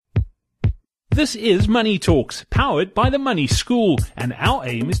This is Money Talks, powered by the Money School, and our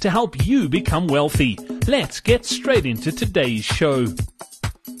aim is to help you become wealthy. Let's get straight into today's show.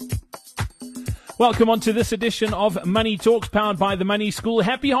 Welcome on to this edition of Money Talks, powered by the Money School.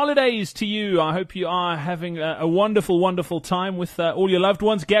 Happy holidays to you. I hope you are having a wonderful, wonderful time with all your loved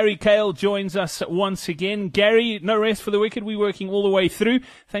ones. Gary Kale joins us once again. Gary, no rest for the wicked. We're working all the way through.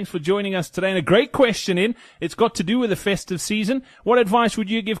 Thanks for joining us today. And a great question in. It's got to do with the festive season. What advice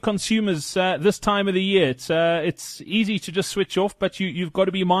would you give consumers this time of the year? It's easy to just switch off, but you've got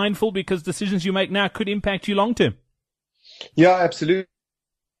to be mindful because decisions you make now could impact you long term. Yeah, absolutely.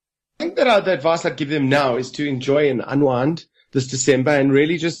 I think that the advice I'd give them now is to enjoy and unwind this December and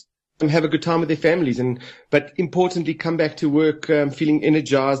really just have a good time with their families. But importantly, come back to work feeling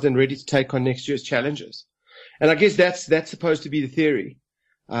energized and ready to take on next year's challenges. And I guess that's supposed to be the theory.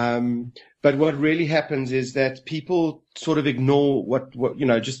 But what really happens is that people sort of ignore what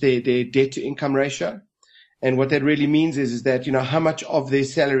just their debt to income ratio. And what that really means is that, how much of their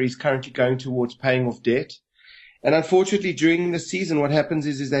salary is currently going towards paying off debt. And unfortunately, during the season, what happens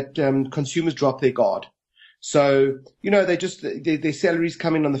is that consumers drop their guard. So, their salaries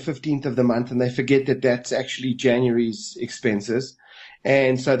come in on the 15th of the month and they forget that that's actually January's expenses.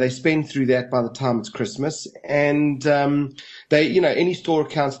 And so they spend through that by the time it's Christmas. And they, any store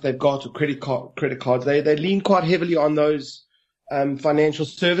accounts that they've got or credit cards, they lean quite heavily on those financial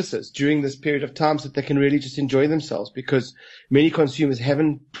services during this period of time so that they can really just enjoy themselves, because many consumers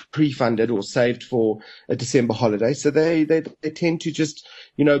haven't pre-funded or saved for a December holiday. So they tend to just,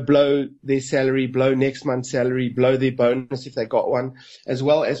 blow their salary, blow next month's salary, blow their bonus if they got one, as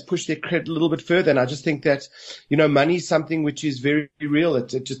well as push their credit a little bit further. And I just think that, money is something which is very real. It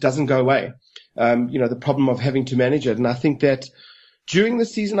just doesn't go away. The problem of having to manage it. And I think that during the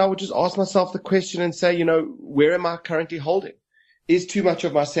season, I would just ask myself the question and say, where am I currently holding? Is too much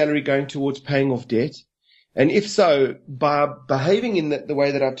of my salary going towards paying off debt? And if so, by behaving in the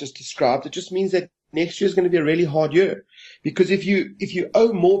way that I've just described, it just means that next year is going to be a really hard year. Because if you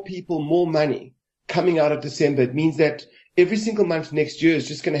owe more people more money coming out of December, it means that every single month next year is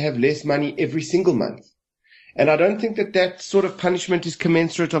just going to have less money every single month. And I don't think that sort of punishment is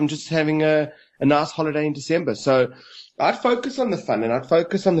commensurate on just having a nice holiday in December. So I'd focus on the fun and I'd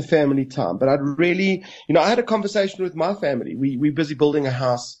focus on the family time, but I'd really, I had a conversation with my family. We're busy building a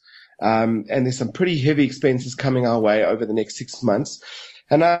house, and there's some pretty heavy expenses coming our way over the next 6 months.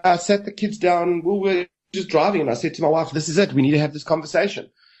 And I sat the kids down. We were just driving and I said to my wife, this is it. We need to have this conversation.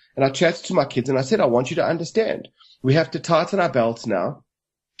 And I chatted to my kids and I said, I want you to understand. We have to tighten our belts now.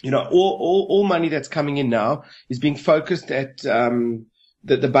 All money that's coming in now is being focused at,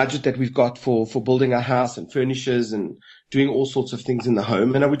 the budget that we've got for building our house and furnishers and doing all sorts of things in the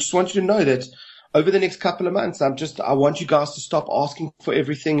home. And I would just want you to know that over the next couple of months, I want you guys to stop asking for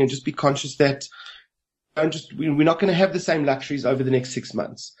everything and just be conscious that we're not going to have the same luxuries over the next 6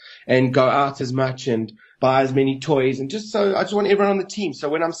 months and go out as much and buy as many toys. And I just want everyone on the team. So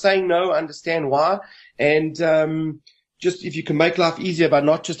when I'm saying no, I understand why. And, just if you can make life easier by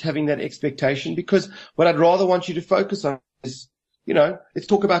not just having that expectation, because what I'd rather want you to focus on is, let's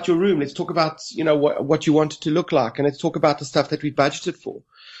talk about your room. Let's talk about, what you want it to look like. And let's talk about the stuff that we budgeted for.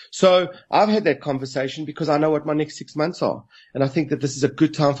 So I've had that conversation because I know what my next 6 months are. And I think that this is a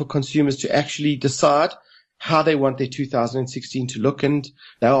good time for consumers to actually decide how they want their 2016 to look, and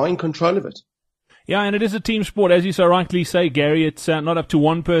they are in control of it. Yeah, and it is a team sport, as you so rightly say, Gary. It's not up to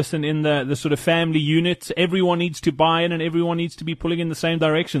one person in the sort of family unit. Everyone needs to buy in and everyone needs to be pulling in the same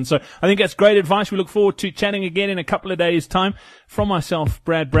direction. So I think that's great advice. We look forward to chatting again in a couple of days' time. From myself,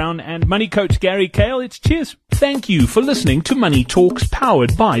 Brad Brown, and money coach Gary Kale, it's cheers. Thank you for listening to Money Talks,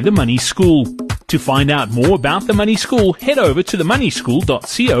 powered by the Money School. To find out more about the Money School, head over to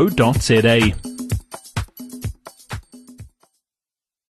themoneyschool.co.za.